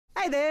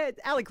Hey there, it's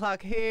Ali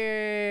Clark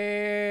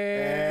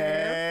here.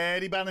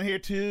 Eddie Bannon here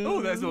too.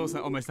 Oh, that's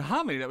also almost a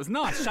harmony. That was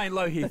nice. Shane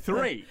Lowe here,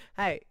 3.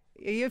 Hey,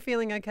 are you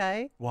feeling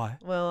okay? Why?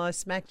 Well, I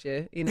smacked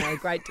you in a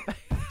great debate.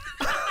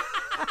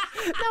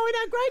 No, in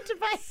a great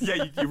debate.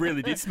 Yeah, you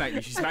really did smack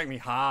me. She smacked me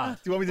hard.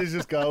 Do you want me to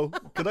just go?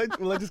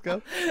 Will I just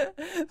go?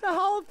 The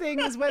whole thing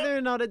is whether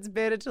or not it's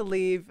better to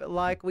live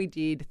like we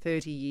did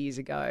 30 years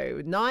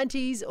ago,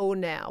 90s or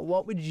now.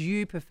 What would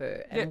you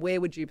prefer and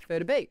where would you prefer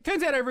to be?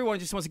 Turns out everyone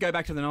just wants to go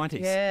back to the 90s.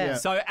 Yeah.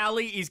 So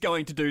Ali is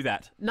going to do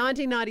that.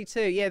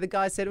 1992, yeah, the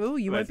guy said, oh,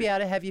 you won't be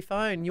able to have your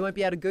phone. You won't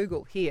be able to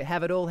Google. Here,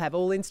 have it all. Have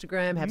all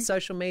Instagram, have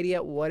social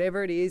media,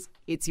 whatever it is,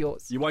 it's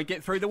yours. You won't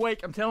get through the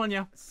week, I'm telling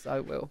you.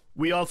 So will.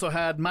 We also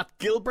had Matt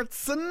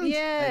Gilbertson,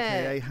 Yeah.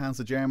 a.k.a. Hans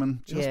the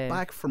German, just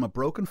back from a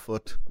broken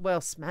foot. Well,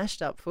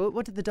 smashed up foot.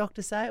 What did the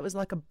doctor say? It was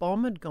like a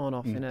bomb had gone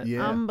off in it.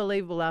 Yeah.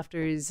 Unbelievable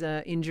after his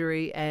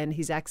injury and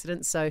his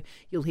accident. So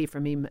you'll hear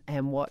from him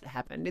and what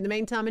happened. In the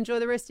meantime, enjoy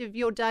the rest of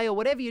your day or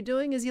whatever you're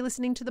doing as you're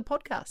listening to the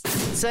podcast.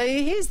 So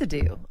here's the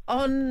deal.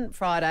 On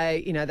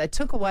Friday, they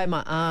took away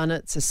my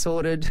Arnott's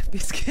assorted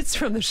biscuits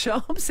from the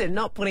shops. They're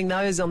not putting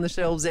those on the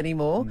shelves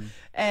anymore.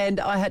 And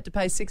I had to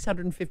pay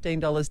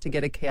 $615 to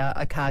get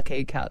a car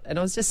key cut. And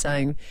I was just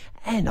saying,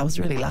 and I was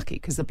really lucky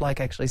because the bloke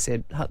actually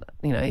said,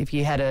 if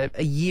you had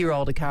a year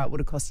older car, it would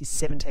have cost you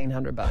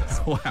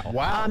 $1,700.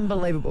 Wow.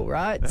 Unbelievable,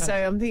 right? So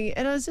I'm thinking,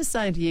 and I was just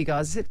saying to you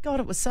guys, I said, God,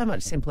 it was so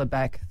much simpler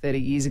back 30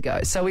 years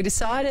ago. So we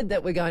decided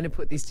that we're going to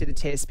put this to the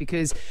test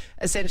because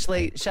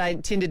essentially,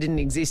 Shane, Tinder didn't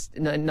exist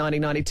in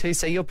 1992,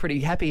 so you're pretty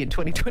happy in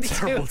 2022.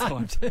 Terrible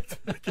times.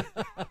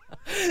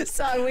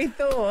 So we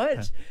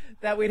thought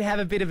that we'd have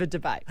a bit of a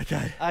debate.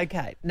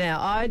 Okay.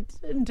 Now, I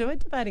didn't do it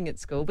debating at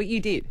school, but you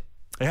did.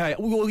 Yeah,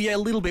 well, yeah, a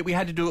little bit. We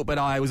had to do it, but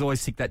I was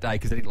always sick that day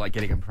because I didn't like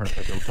getting in front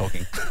of people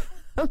talking.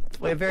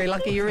 We're very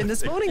lucky you're in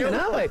this morning, then,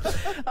 aren't we?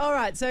 All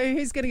right, so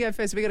who's going to go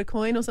first? Have we got a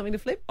coin or something to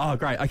flip? Oh,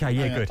 great. Okay,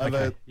 yeah, good. I've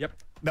Okay. Yep.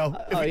 No.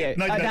 Oh, yeah.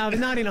 No, in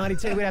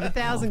 1992, we'd have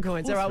 1,000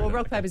 coins. All right, well,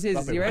 rock, paper,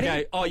 scissors. You ready?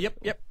 Okay. Oh, yep.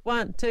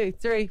 1, 2,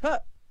 3,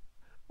 hop.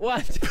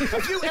 1, 2.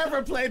 Have you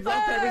ever played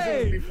rock, paper,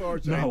 scissors before,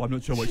 Jane? No, I'm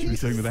not sure what she was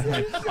doing with her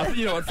hand.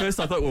 At first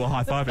I thought we were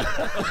high-fiving.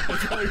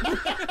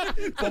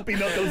 Bumpy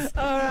knuckles.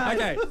 All right.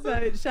 Okay.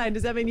 So, Shane,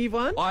 does that mean you've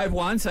won? I've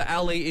won, so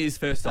Ali is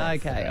first off.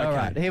 Okay, all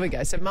right. Here we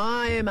go. So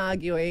I am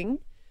arguing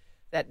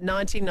that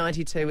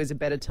 1992 is a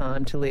better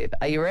time to live.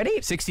 Are you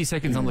ready? 60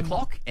 seconds on the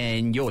clock,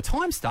 and your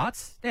time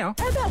starts now.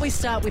 How about we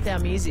start with our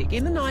music?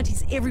 In the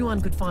 90s,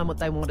 everyone could find what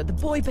they wanted. The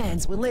boy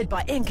bands were led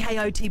by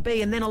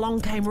NKOTB, and then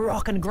along came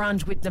rock and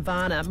grunge with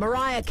Nirvana.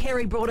 Mariah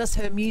Carey brought us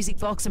her music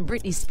box, and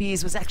Britney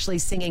Spears was actually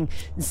singing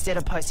instead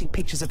of posting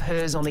pictures of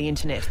hers on the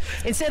internet.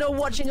 Instead of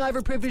watching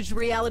overprivileged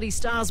reality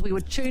stars, we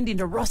were tuned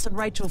into Ross and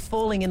Rachel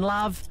falling in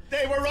love.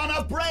 They were on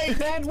a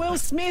break. And Will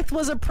Smith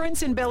was a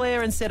prince in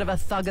Bel-Air instead of a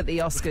thug at the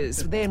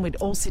Oscars. Then we'd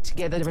all sit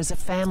together as a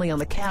family on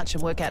the couch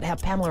and work out how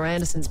Pamela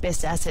Anderson's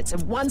best assets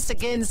have once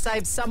again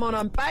saved someone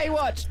on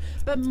Baywatch.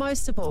 But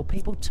most of all,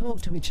 people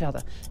talked to each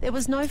other. There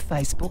was no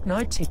Facebook,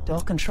 no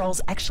TikTok, and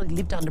trolls actually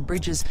lived under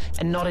bridges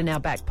and not in our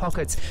back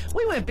pockets.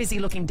 We weren't busy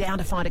looking down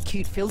to find a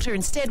cute filter.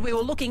 Instead, we were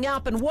looking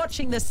up and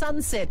watching the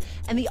sunset.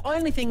 And the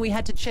only thing we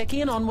had to check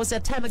in on was our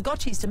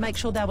Tamagotchis to make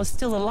sure they were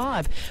still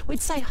alive.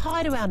 We'd say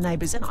hi to our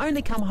neighbours and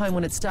only come home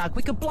when it's dark.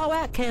 We could blow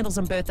out candles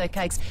and birthday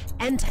cakes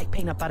and take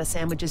peanut butter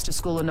sandwiches to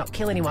school and not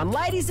kill anyone.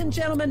 Ladies and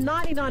gentlemen,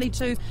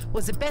 1992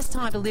 was the best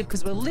time to live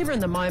because we're living in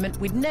the moment.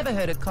 We'd never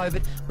heard of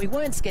COVID. We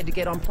weren't scared to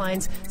get on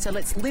planes, so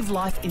let's live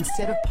life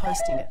instead of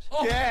posting it.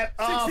 Oh, Get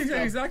off 60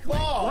 the exactly.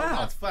 ball. Wow.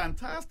 That's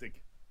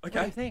fantastic. What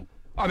do you think?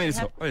 I mean, it's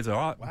all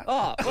right.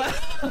 Oh, well,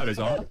 That is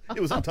all right. It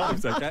was on time.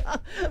 It's okay.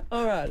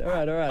 all right.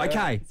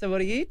 Okay. So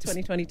what are you?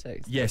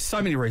 2022. Yes,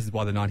 so many reasons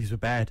why the 90s were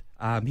bad.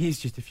 Here's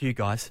just a few,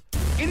 guys.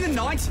 In the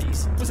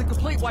 90s, it was a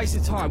complete waste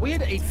of time. We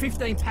had to eat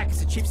 15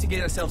 packets of chips to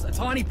get ourselves a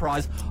tiny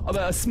prize of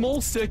a small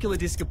circular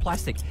disc of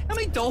plastic. How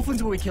many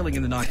dolphins were we killing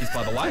in the 90s,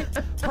 by the way?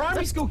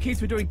 Primary school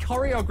kids were doing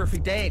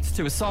choreography dance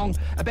to a song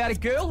about a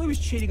girl who was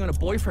cheating on a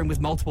boyfriend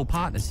with multiple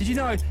partners. Did you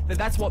know that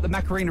that's what the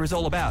Macarena is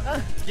all about?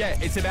 Yeah,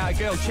 it's about a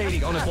girl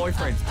cheating on a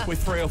boyfriend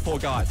with 3 or 4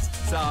 guys.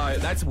 So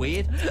that's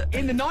weird.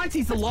 In the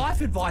 90s, the life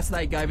advice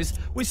they gave us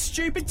was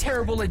stupid,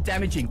 terrible, and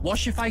damaging.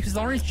 Wash your face with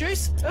orange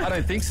juice? I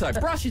don't think so.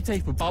 Brush your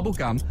teeth with bubble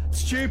gum?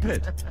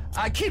 Stupid.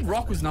 Kid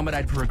Rock was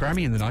nominated for a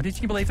Grammy in the 90s.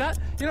 Can you believe that?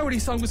 You know what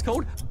his song was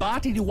called?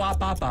 Barty de wah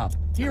ba ba.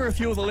 Here are a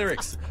few of the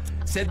lyrics.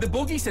 Said the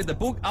boogie, said the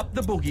book, up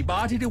the boogie.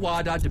 Barty de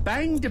wah da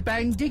bang,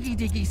 diggy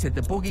diggy. Said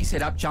the boogie,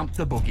 said up jump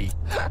the boogie.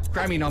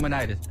 Grammy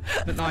nominated.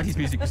 The 90s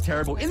music was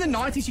terrible. In the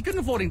 90s, you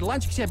couldn't afford into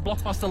lunch because you had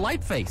Blockbuster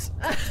late fees.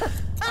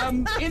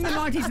 In the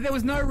 90s, there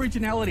was no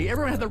originality.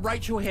 Everyone had the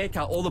Rachel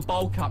haircut or the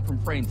bowl cut from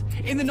Friends.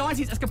 In the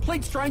 90s, a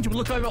complete stranger would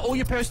look over all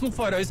your personal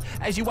photos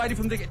as you waited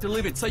for them to get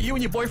delivered. So you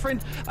and your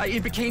boyfriend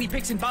in bikini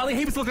pics in Bali,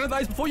 he was looking at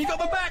those before you got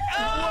them back.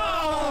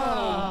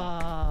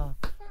 Oh!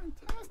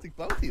 Fantastic,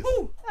 both of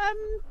you.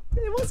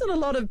 There wasn't a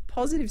lot of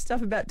positive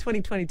stuff about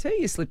 2022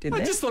 you slipped in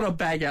there. I just thought I'd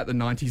bag out the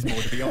 90s more,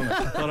 to be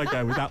honest. I thought I'd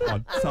go with that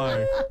one.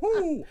 So,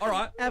 all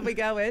right. Have we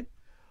go, Ed?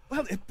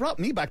 Well, it brought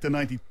me back to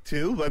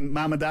 92 when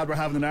Mum and Dad were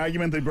having an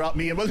argument. They brought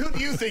me in. Well, who do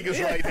you think is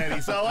right,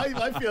 Eddie? So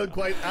I feel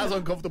quite as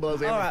uncomfortable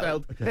as I All ever right.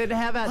 felt. Then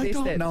how about I this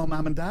don't then? know,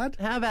 Mum and Dad.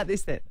 How about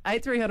this then?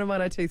 8300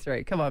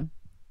 1023. Come on.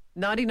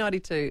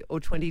 1992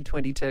 or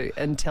 2022,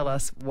 and tell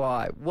us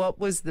why. What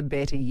was the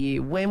better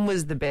year? When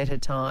was the better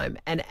time?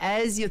 And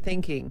as you're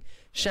thinking,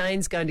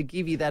 Shane's going to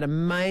give you that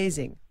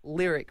amazing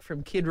lyric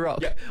from Kid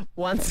Rock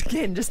once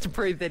again, just to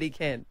prove that he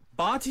can.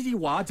 Bar diddy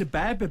wah da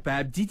bab ba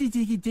bab diddy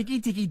diggy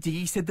diggy diggy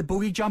diggy said the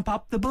boogie jump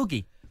up the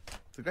boogie.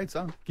 It's a great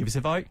song. Give us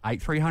a vote.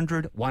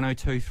 8300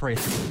 1023.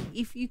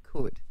 If you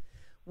could,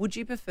 would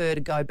you prefer to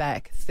go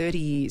back 30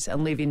 years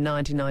and live in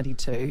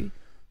 1992?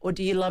 Or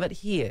do you love it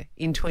here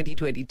in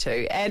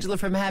 2022? Angela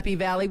from Happy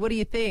Valley, what do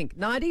you think?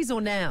 90s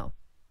or now?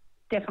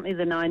 Definitely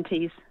the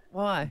 90s.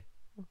 Why?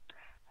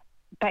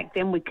 Back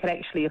then, we could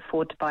actually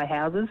afford to buy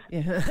houses.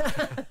 Yeah.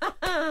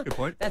 Good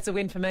point. That's a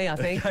win for me, I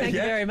think. Thank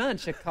you very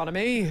much,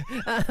 economy.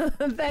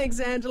 Thanks,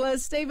 Angela.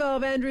 Steve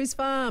of Andrews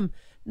Farm,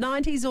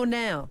 90s or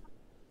now?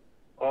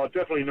 Oh,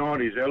 definitely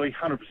 90s, Ellie.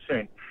 100%.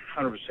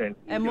 100%.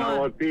 And you why?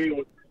 know, like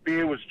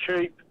beer was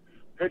cheap,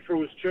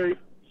 petrol was cheap,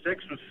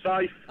 sex was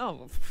safe.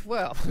 Oh,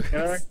 well,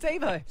 Yeah.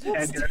 Steve-O.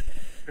 And,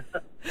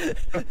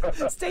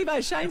 Steve-O,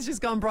 Shane's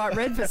just gone bright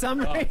red for some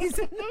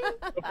reason.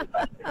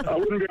 I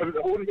wouldn't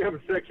be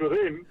having sex with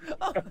him.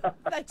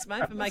 Thanks,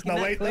 mate, for making No,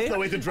 that wait, clear. that's no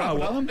way to drop Oh, it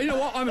well, on them. you know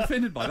what? I'm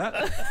offended by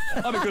that.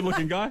 I'm a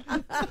good-looking guy.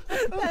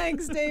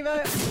 Thanks,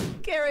 Steve-O.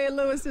 Kerry and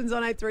Lewiston's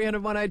on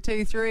 8300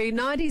 1023.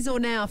 90s or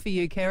now for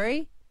you,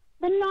 Kerry?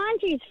 The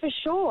 90s for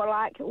sure.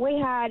 Like, we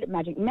had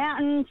Magic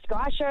Mountain,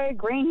 Sky Show,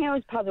 Green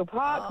Hills, Puzzle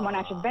Park,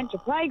 Monash Adventure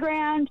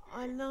Playground,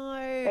 I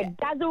know.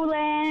 Dazzle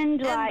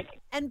Land.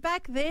 And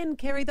back then,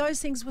 Kerry, those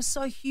things were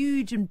so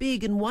huge and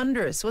big and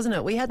wondrous, wasn't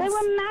it? We had They this-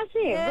 were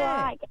massive,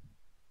 Yeah. like,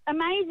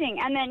 amazing.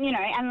 And then, you know,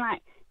 and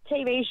like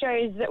TV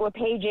shows that were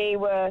PG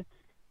were,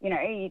 you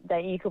know,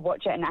 that you could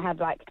watch it and it had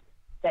like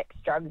sex,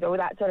 drugs, all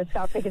that sort of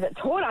stuff because it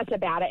taught us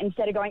about it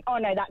instead of going, oh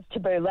no, that's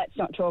taboo, let's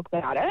not talk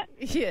about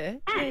it. Yeah.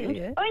 And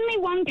Yeah. only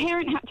one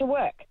parent had to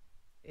work.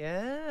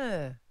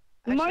 Yeah.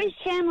 Most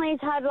families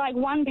had like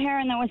one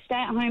parent that was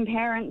stay-at-home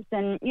parents,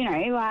 and you know,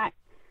 like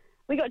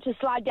we got to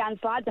slide down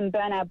slides and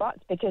burn our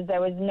butts because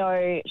there was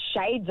no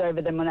shades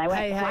over them when they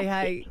went.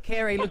 Hey,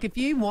 Kerry, look, if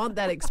you want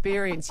that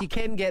experience, you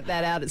can get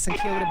that out at St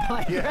Kilda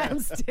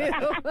Playground still.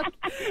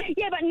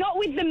 Yeah, but not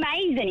with the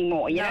maze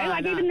anymore. You know,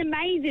 like no. even the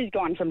maze is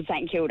gone from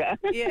St Kilda.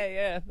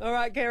 Yeah. All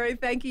right, Kerry,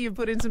 thank you. You've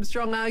put in some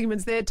strong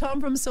arguments there.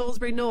 Tom from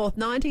Salisbury North,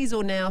 90s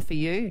or now for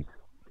you?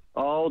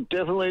 Oh,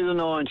 definitely the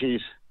 90s.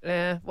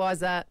 Yeah,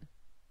 why's that?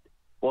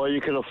 Well,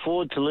 you could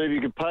afford to live, you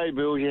could pay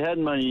bills, you had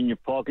money in your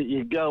pocket, you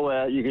could go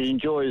out, you could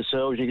enjoy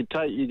yourselves, you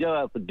go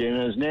out for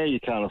dinners. Now you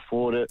can't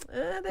afford it.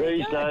 There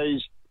you go.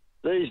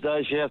 These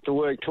days you have to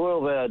work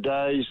 12-hour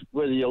days,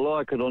 whether you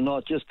like it or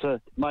not, just to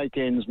make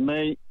ends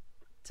meet.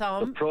 The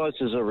Tom?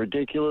 prices are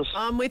ridiculous.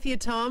 I'm with you,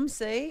 Tom.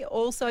 See,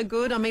 also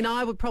good. I mean,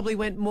 I would probably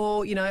went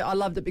more, you know, I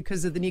loved it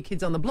because of the New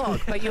Kids on the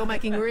Block, but you're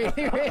making really,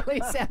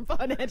 really sound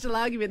financial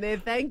argument there.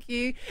 Thank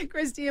you.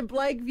 Christy and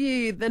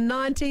Blakeview, the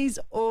 90s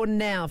or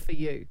now for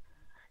you?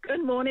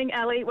 Good morning,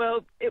 Ali. Well,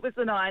 it was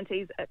the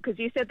 90s because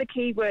you said the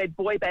key word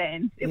boy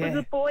band. It was Yeah.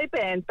 a boy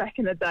band back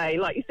in the day.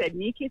 Like you said,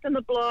 New Kids on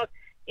the Block,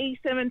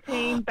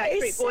 E17,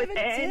 Backstreet Boys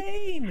band.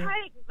 E17.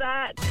 Take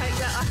that.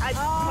 I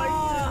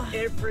had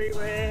posters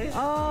everywhere.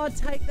 Oh,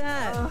 take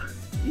that.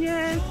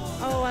 Yes.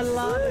 Oh, I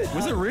love it.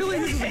 Was it really?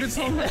 This is a good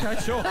song. Okay,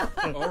 sure.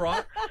 All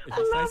right. If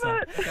you say Love so.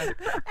 it. Okay.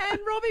 And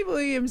Robbie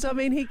Williams, I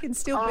mean, he can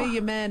still be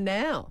your man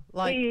now.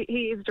 Like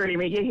He is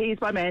dreaming.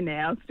 He's my man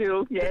now,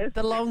 still, yes.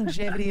 the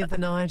longevity of the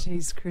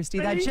 90s, Christy.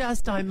 They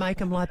just don't make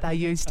them like they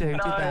used to, do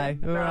they?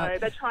 All No, right.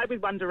 they tried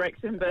with One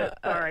Direction, but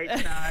sorry, no.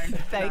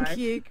 Thank no.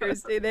 you,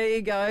 Christy. There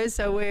you go.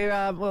 So we're,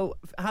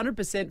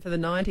 100% for the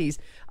 90s.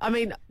 I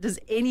mean, does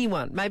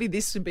anyone, maybe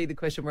this would be the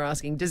question we're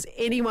asking, does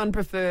anyone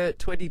prefer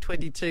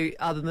 2022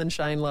 other than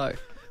Shane Lowe?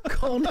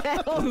 Call now.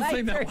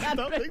 seem that way. I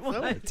don't think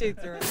so.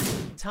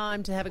 833.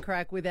 Time to have a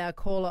crack with our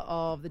caller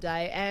of the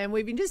day. And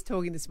we've been just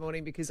talking this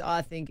morning because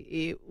I think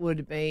it would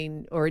have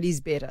been, or it is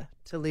better,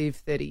 to live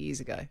 30 years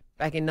ago,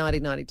 back in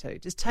 1992.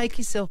 Just take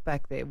yourself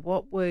back there.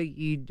 What were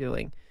you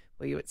doing?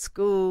 Were you at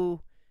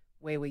school?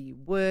 Where were you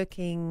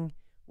working?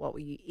 What were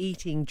you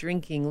eating,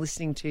 drinking,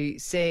 listening to,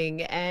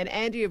 seeing? And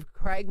Andy of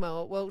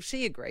Craigmore, well,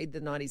 she agreed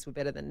the 90s were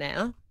better than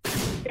now.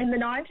 In the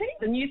 90s,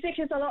 the music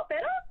is a lot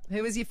better.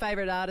 Who was your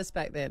favourite artist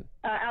back then?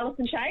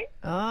 Alison Shane.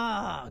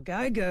 Oh,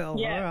 go girl.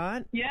 Yeah. All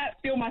right. Yeah,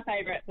 still my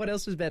favourite. What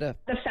else was better?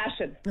 The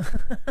fashion.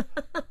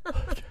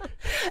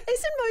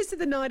 Isn't most of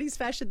the 90s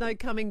fashion, though,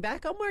 coming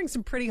back? I'm wearing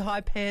some pretty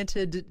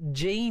high-panted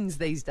jeans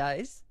these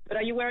days. But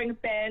are you wearing a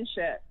band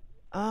shirt?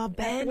 Oh,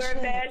 band Wear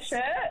a band shirts.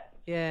 shirt.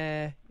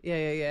 Yeah.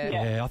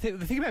 Yeah, I think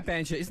the thing about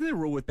band shirts, isn't there a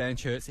rule with band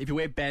shirts? If you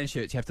wear band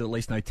shirts, you have to at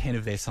least know 10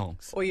 of their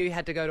songs. Or you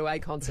had to go to a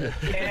concert.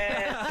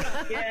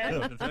 Yeah.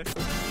 Yeah.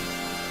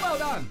 Well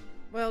done.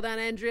 Well done,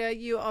 Andrea.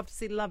 You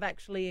obviously love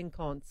Actually in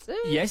concert.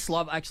 Yes,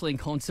 Love Actually in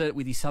concert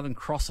with the Southern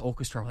Cross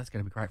Orchestra. Well, that's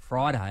going to be great.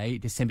 Friday,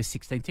 December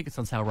 16th. Tickets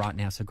on sale right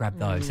now, so grab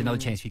those. Another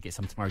chance for you to get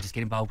some tomorrow. Just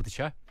get involved with the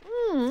show.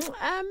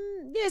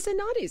 Yeah, so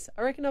 90s.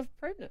 I reckon I've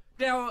proven it.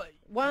 Now,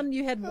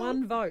 You had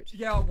one vote.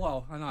 yeah,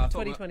 well, I know. I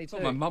thought 2022.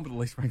 my mum would at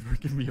least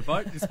give me a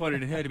vote.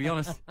 Disappointed in her, to be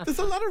honest. There's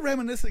a lot of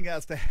reminiscing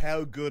as to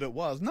how good it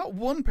was. Not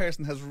one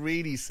person has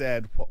really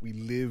said what we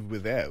live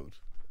without.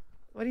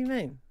 What do you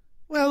mean?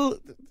 Well,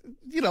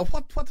 you know,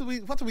 what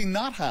do we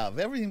not have?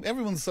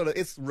 Everyone's sort of,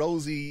 it's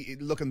rosy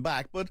looking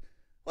back, but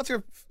what's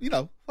your,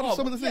 what are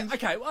some of the things?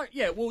 Okay, well,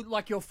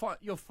 like your phone.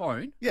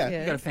 Yeah.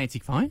 You got a fancy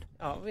phone?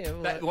 Oh, yeah.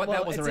 That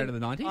was around in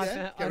the 90s? Yeah,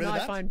 get An rid of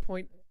that. iPhone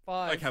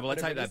 0.5. Okay, well, I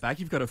take that back.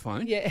 You've got a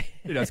phone. Yeah.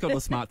 It's got a little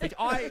smart feature.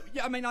 I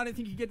don't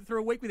think you get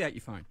through a week without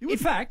your phone. In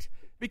fact,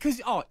 because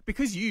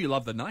you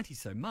love the 90s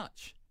so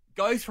much,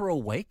 go through a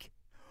week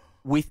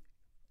with,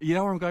 you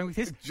know where I'm going with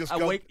this? Just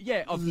week,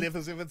 live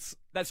as if it's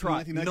that's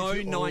right.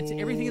 1992.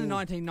 Everything in the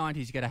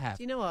 1990s you got to have.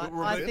 Do you know what?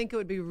 Right. I think it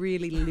would be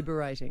really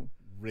liberating.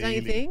 Don't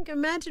you Really? think?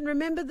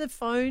 Remember the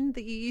phone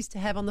that you used to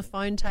have on the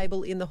phone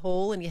table in the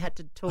hall and you had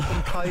to talk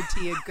in code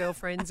to your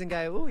girlfriends and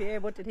go, oh, yeah,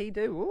 what did he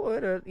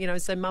do?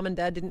 So mum and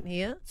dad didn't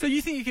hear. So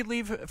you think you could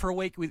live for a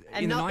week in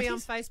And the not 90s? be on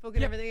Facebook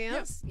and everything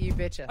else? You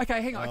betcha.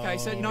 Okay, hang on. Okay,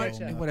 so no.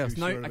 I'm What not else?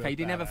 too No. sure Okay, about you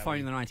didn't have a that, phone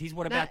in the 90s.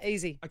 What Nah, about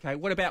easy. Okay,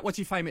 what about what's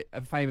your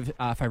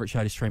favorite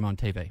show to stream on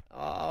TV?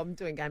 Oh, I'm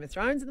doing Game of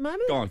Thrones at the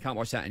moment. Go on, can't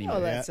watch that anymore.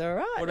 Oh, that's all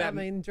right. What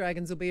about-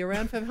 dragons will be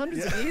around for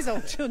hundreds of years.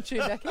 I'll tune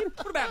back in.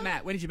 What about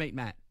Matt? When did you meet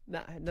Matt?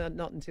 No,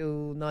 not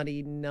until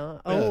 99.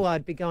 Oh,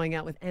 I'd be going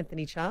out with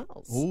Anthony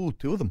Charles. Oh,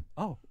 two of them.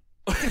 Oh.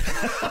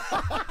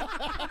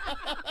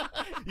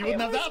 You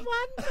wouldn't have that.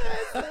 One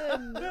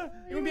person.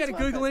 You wouldn't be able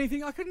to Google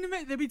anything. I couldn't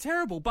imagine. They'd be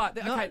terrible. But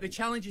okay, the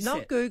challenge is Not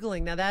set.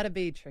 Googling. Now, that'd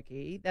be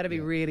tricky. That'd be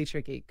really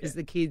tricky because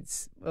the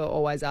kids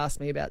always ask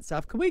me about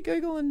stuff. Can we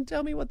Google and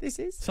tell me what this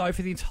is? So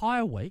for the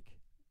entire week,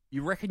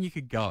 you reckon you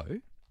could go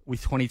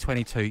with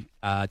 2022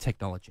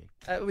 technology?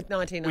 With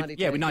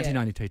 1992. With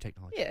 1992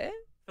 technology. Yeah.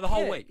 For the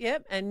whole week?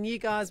 Yep. And you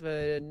guys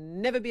would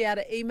never be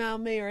able to email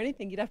me or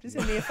anything. You'd have to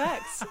send me a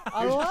fax.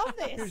 I love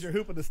this. Here's your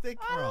hoop and a stick.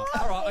 All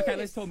right, okay,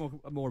 let's talk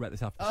more about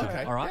this after.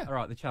 Okay, All right, yeah. all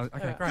right, the challenge.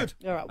 Okay, All right.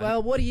 great. All right.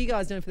 Well, what are you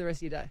guys doing for the rest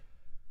of your day?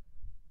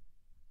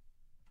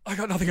 I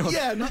got nothing on.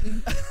 Yeah,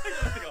 nothing.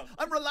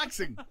 I'm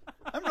relaxing.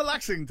 I'm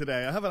relaxing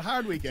today. I have a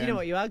hard weekend. You know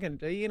what you are going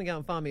to do? You're going to go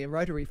and find me a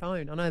rotary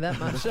phone. I know that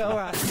much. All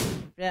right.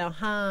 Now,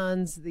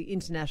 Hans, the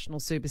international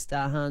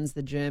superstar, Hans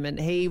the German,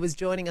 he was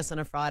joining us on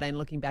a Friday and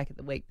looking back at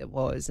the week that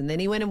was. And then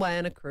he went away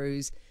on a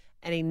cruise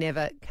and he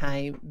never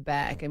came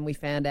back. And we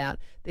found out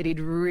that he'd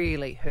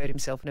really hurt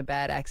himself in a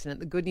bad accident.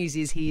 The good news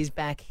is he is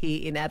back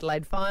here in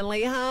Adelaide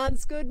finally.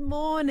 Hans, good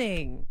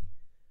morning.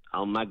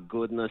 Oh, my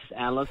goodness,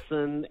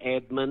 Alison,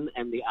 Edmund,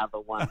 and the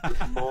other one.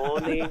 Good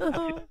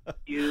morning,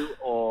 you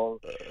all.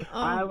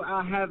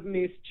 I have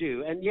missed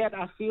you, and yet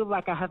I feel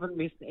like I haven't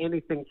missed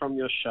anything from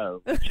your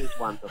show, which is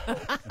wonderful.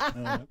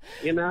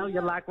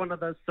 You're like one of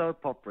those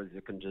soap operas.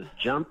 You can just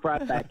jump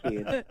right back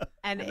in.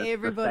 And it's the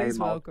everybody's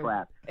same old welcome.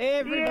 crap.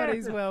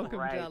 Everybody's Yes, welcome,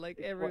 great. darling.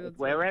 Everyone's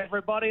Where welcome.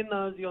 everybody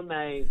knows your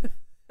name.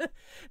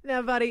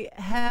 Now, buddy,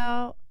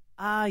 how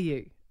are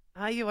you?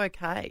 Are you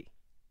okay?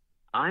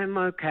 I'm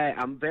okay.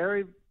 I'm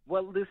very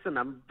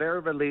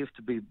relieved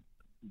to be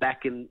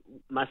back in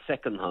my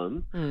second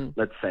home.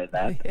 Let's say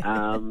that.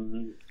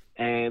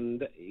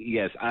 And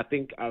yes, I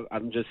think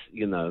I'm just,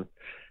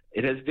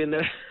 it has been,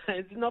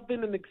 it's not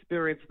been an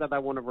experience that I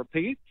want to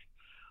repeat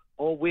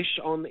or wish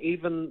on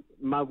even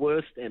my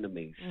worst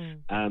enemies,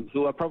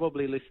 who are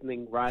probably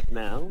listening right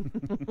now.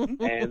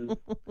 And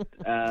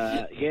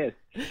yes,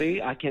 see,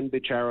 I can be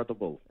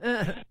charitable.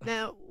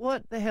 Now,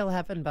 what the hell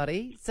happened,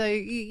 buddy? So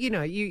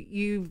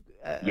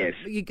Yes.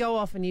 you go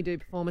off and you do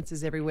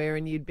performances everywhere,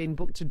 and you'd been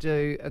booked to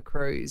do a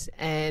cruise,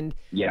 and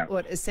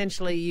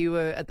essentially you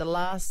were at the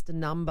last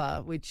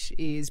number, which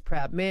is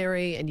Proud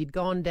Mary, and you'd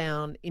gone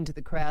down into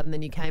the crowd, and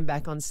then you came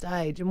back on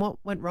stage, and what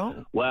went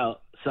wrong?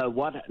 Well,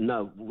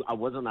 no, I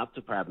wasn't up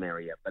to Proud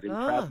Mary yet, but in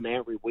Proud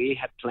Mary, we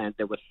had planned,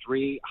 there were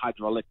 3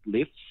 hydraulic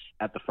lifts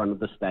at the front of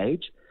the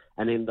stage.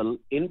 And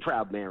in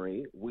Proud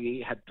Mary,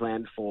 we had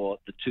planned for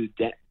the 2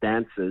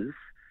 dancers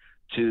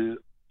to,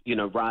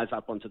 rise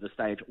up onto the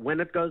stage. When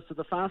it goes to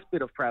the fast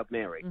bit of Proud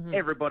Mary,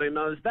 everybody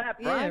knows that,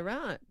 right? Yeah,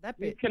 right. That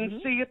bit. You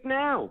can see it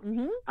now.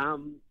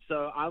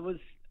 So I was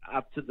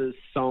up to the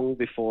song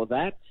before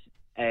that,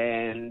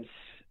 and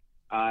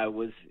I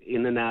was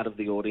in and out of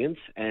the audience,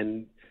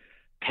 and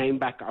came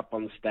back up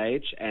on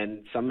stage,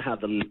 and somehow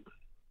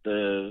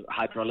the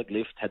hydraulic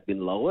lift had been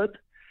lowered.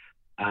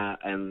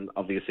 And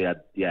obviously, I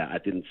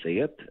didn't see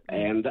it,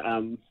 and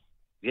And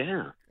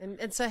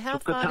so how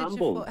Took a far did you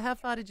tumble. fall? How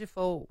far did you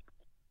fall?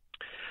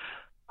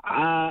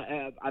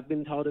 I've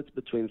been told it's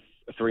between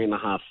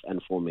 3.5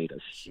 and 4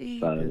 meters.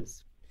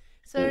 Jesus.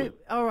 So,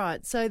 all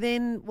right. So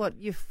then,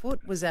 your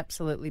foot was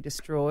absolutely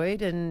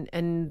destroyed, and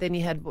then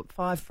you had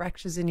 5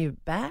 fractures in your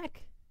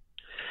back.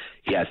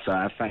 Yeah, so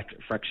I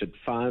fractured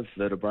 5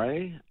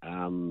 vertebrae,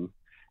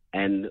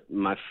 and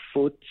my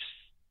foot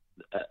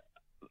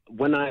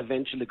when I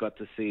eventually got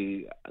to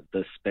see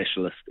the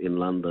specialist in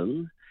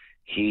London,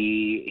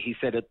 he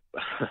said it.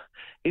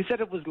 He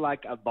said it was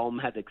like a bomb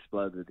had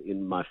exploded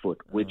in my foot,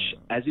 which,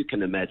 as you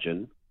can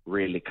imagine,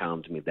 really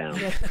calmed me down.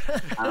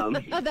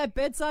 That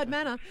bedside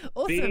manner.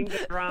 Awesome. Being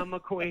the drama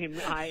queen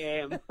I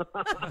am.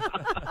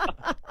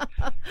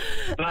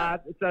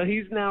 But so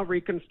he's now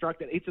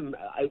reconstructed.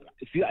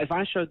 If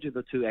I showed you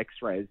the two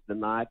X-rays the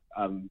night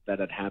that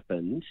it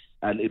happened,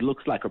 and it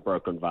looks like a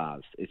broken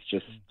vase. It's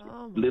just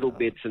little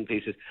bits and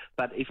pieces.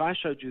 But if I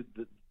showed you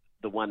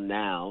the one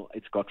now,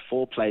 it's got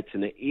 4 plates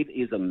in it. It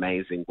is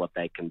amazing what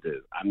they can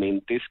do. I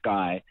mean, this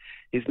guy,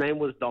 his name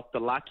was Dr.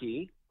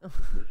 Lucky.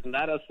 Isn't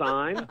that a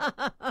sign?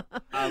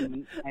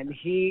 And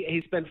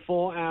he spent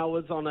 4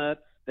 hours on it.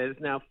 There's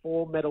now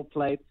 4 metal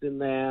plates in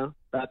there,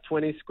 about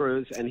 20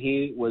 screws, and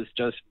he was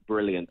just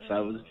brilliant. So I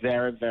was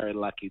very, very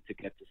lucky to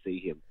get to see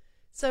him.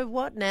 So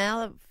what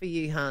now for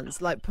you,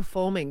 Hans, like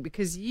performing?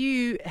 Because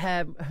you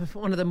have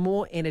one of the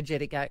more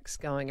energetic acts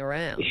going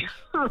around.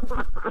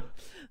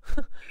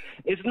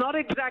 It's not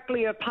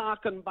exactly a park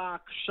and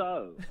bark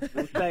show,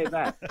 we'll say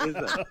that, is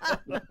it?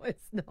 No,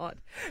 it's not.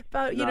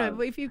 But, you know,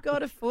 if you've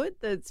got a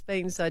foot that's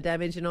been so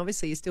damaged and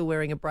obviously you're still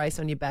wearing a brace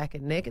on your back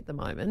and neck at the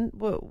moment,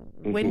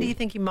 when do you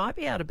think you might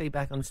be able to be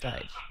back on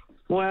stage?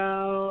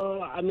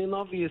 Well, I mean,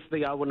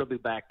 obviously I want to be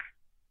back,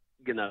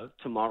 you know,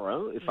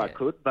 tomorrow if I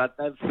could, but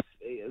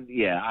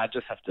I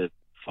just have to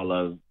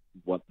follow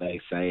what they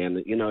say,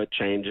 and you know, it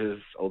changes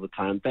all the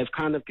time. They've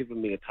kind of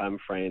given me a time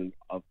frame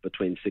of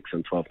between 6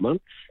 and 12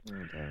 months.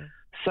 Okay.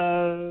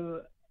 So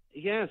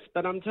yes,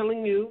 but I'm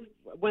telling you,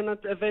 when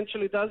it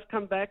eventually does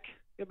come back,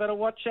 you better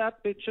watch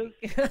out, bitches,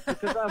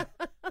 because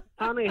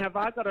honey, have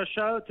I got a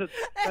show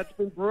that's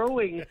been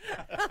brewing.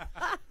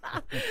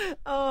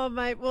 Oh,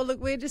 mate. Well, look,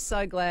 we're just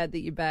so glad that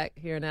you're back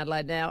here in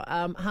Adelaide now.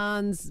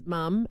 Hans'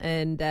 mum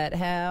and dad,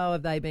 how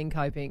have they been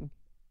coping?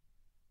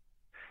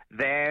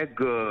 They're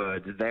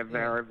good. They're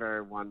very,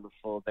 very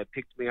wonderful. They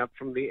picked me up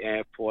from the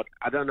airport.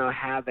 I don't know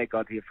how they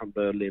got here from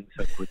Berlin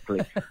so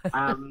quickly.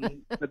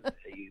 But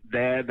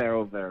they're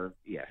all very,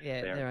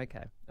 they're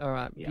okay. All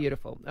right,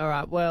 beautiful. All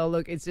right, well,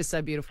 look, it's just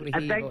so beautiful to hear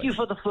and thank you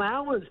for the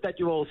flowers that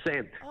you all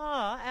sent. Oh,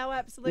 our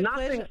absolute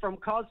Nothing pleasure. from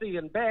Cozzy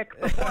and Beck,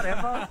 but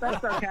whatever.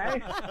 That's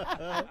okay.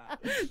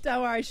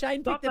 Don't worry,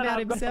 Shane picked them out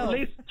himself.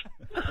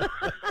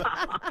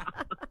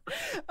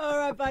 All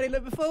right, buddy.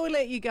 Look, before we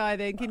let you go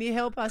then, can you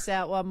help us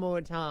out one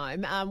more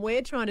time?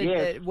 We're trying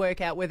to work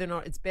out whether or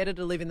not it's better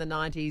to live in the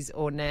 90s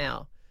or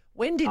now.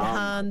 When did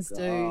Hans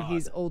do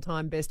his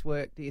all-time best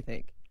work, do you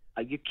think?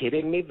 Are you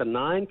kidding me? The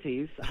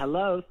 90s?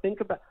 Hello, think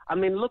about... I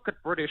mean, look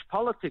at British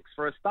politics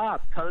for a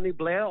start. Tony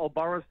Blair or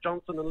Boris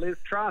Johnson and Liz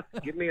Truss.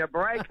 Give me a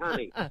break,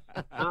 honey.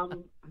 I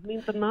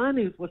mean, the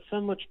 90s was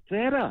so much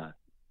better.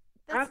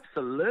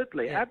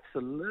 Absolutely.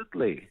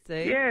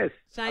 See? Yes.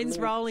 Shane's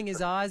rolling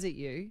his eyes at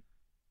you.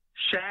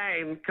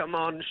 Shane, come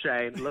on,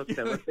 Shane. Look,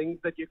 there were things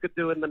that you could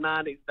do in the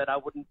 90s that I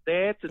wouldn't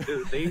dare to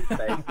do these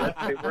days.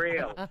 Let's be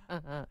real.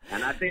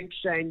 And I think,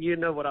 Shane, you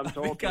know what I'm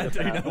talking about.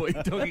 I do know what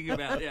you're talking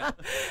about, yeah.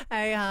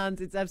 Hey,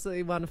 Hans, it's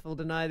absolutely wonderful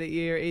to know that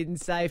you're in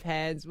safe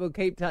hands. We'll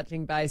keep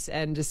touching base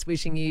and just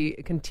wishing you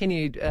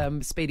continued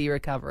speedy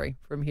recovery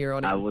from here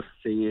on in. I will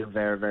see you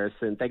very, very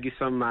soon. Thank you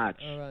so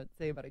much. All right,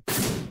 see you, buddy.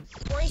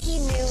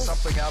 Breaking news.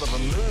 Something out of a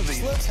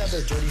movie. Let's have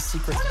their dirty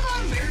secrets. One of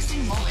our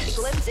embarrassing moments. A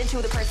glimpse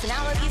into the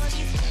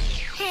personalities.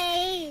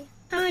 Hey,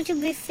 I want to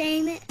be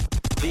famous.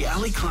 The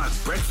Ali Clark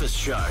Breakfast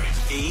Show.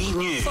 E!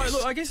 News. So,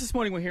 look, I guess this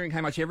morning we're hearing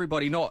how much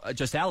everybody, not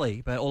just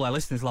Ali, but all our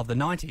listeners love the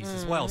 90s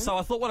as well. So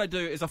I thought what I'd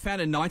do is I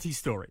found a 90s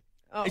story.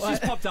 It's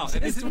just popped up.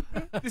 This is from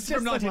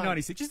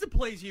 1996, just to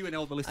please you and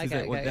all the listeners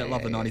that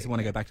love the 90s and want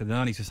to go back to the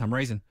 90s for some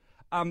reason.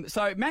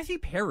 So Matthew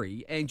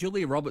Perry and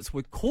Julia Roberts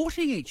were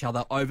courting each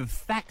other over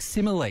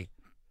facsimile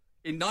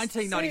in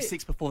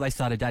 1996 before they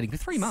started dating for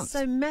 3 months.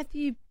 So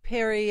Matthew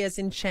Perry as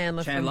in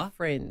Chandler from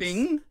Friends.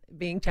 Bing.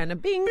 Chandler.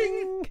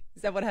 Bing.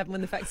 Is that what happened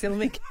when the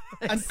facsimile came?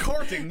 And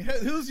courting.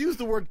 Who's used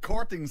the word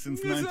courting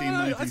since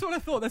 1990? That's what I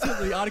thought. That's what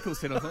the article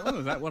said. I thought, I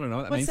don't know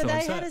what that means. So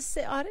they had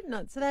I didn't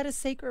know. So they had a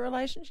secret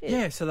relationship?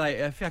 Yeah, so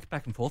they fact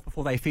back and forth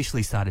before they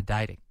officially started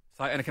dating.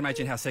 So, and I can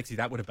imagine how sexy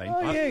that would have been.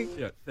 Right?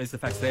 Yeah, there's the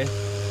facts there.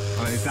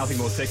 I mean, there's nothing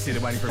more sexy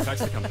than waiting for a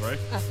fax to come through.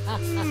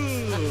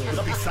 Would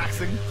that be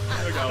saxing?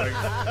 We're going.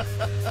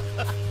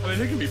 I mean,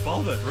 who can be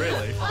bothered,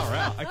 really? All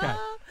right, okay.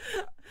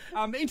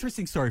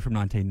 Interesting story from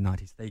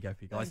 1990s. There you go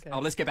for you guys. Okay.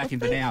 Let's get back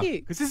into now.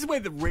 Because this is where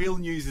the real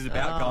news is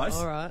about, guys.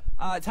 All right.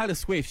 Taylor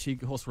Swift, she,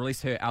 of course,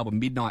 released her album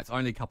Midnights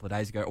only a couple of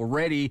days ago.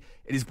 Already,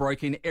 it has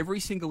broken every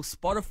single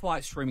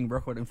Spotify streaming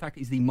record. In fact,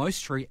 it's the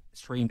most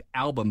streamed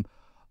album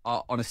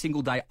on a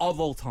single day of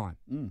all time.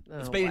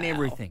 It's been in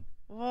everything.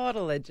 What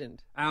a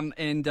legend.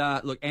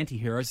 Look,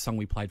 Anti-Heroes, a song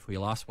we played for you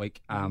last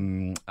week,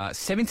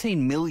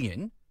 17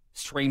 million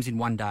streams in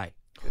one day.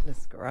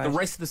 Goodness gracious. The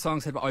rest of the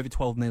songs have over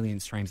 12 million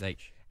streams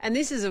each. And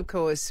this is, of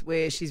course,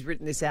 where she's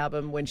written this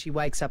album when she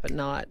wakes up at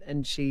night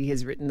and she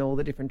has written all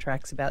the different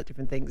tracks about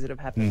different things that have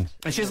happened.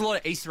 And she has a lot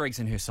of Easter eggs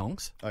in her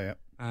songs. Oh, yeah.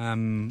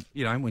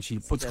 You know, when she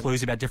puts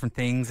clues about different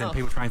things and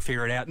people try and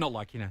figure it out. Not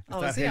like, you know.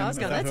 Oh, see, I was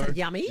going, that's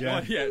yummy.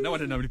 Yeah, no, I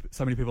didn't know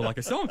so many people like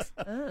her songs.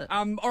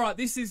 All right,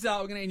 this is, we're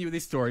going to end you with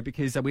this story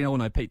because we all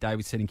know Pete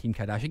Davidson and Kim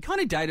Kardashian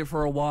kind of dated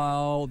for a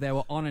while. They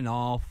were on and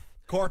off.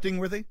 Courting,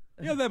 were they?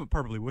 Yeah, they were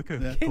probably wicker.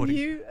 Yeah. Can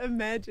you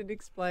imagine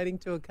explaining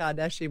to a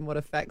Kardashian what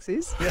a fax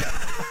is? Yeah.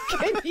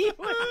 Can you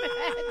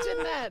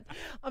imagine that?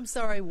 I'm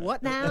sorry,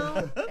 what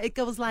now? It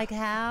goes like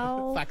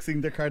how?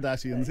 Faxing the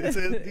Kardashians. It's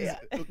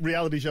these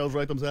reality shows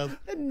write themselves.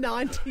 The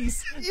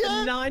 90s,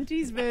 the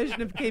 90s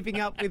version of Keeping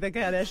Up with the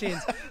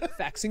Kardashians.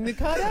 Faxing the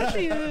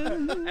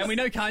Kardashians. And we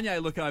know Kanye,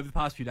 look, over the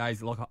past few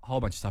days, like a whole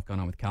bunch of stuff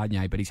going on with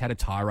Kanye, but he's had a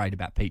tirade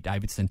about Pete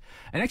Davidson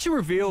and actually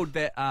revealed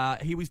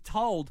that he was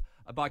told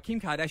by Kim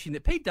Kardashian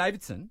that Pete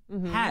Davidson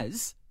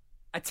has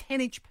a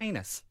 10-inch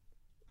penis.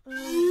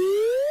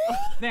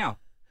 Now,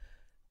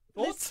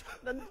 thoughts?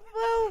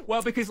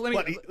 Well, because let me...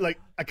 What,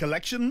 like a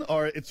collection,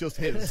 or it's just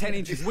his? 10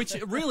 inches, which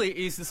really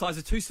is the size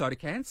of 2 soda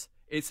cans.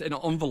 It's an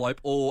envelope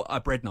or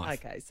a bread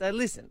knife. Okay, so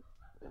listen.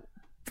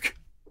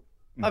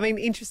 I mean,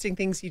 interesting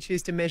things you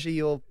choose to measure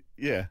your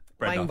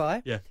weighing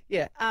by.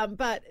 Yeah.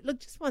 But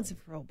look, just once and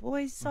for all,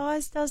 boys,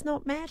 size does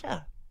not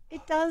matter.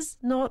 It does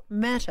not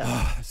matter.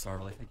 Sorry,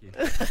 Riley, thank you.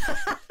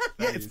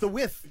 Yeah, it's the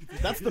width.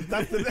 That's the.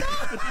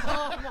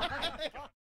 Oh my God.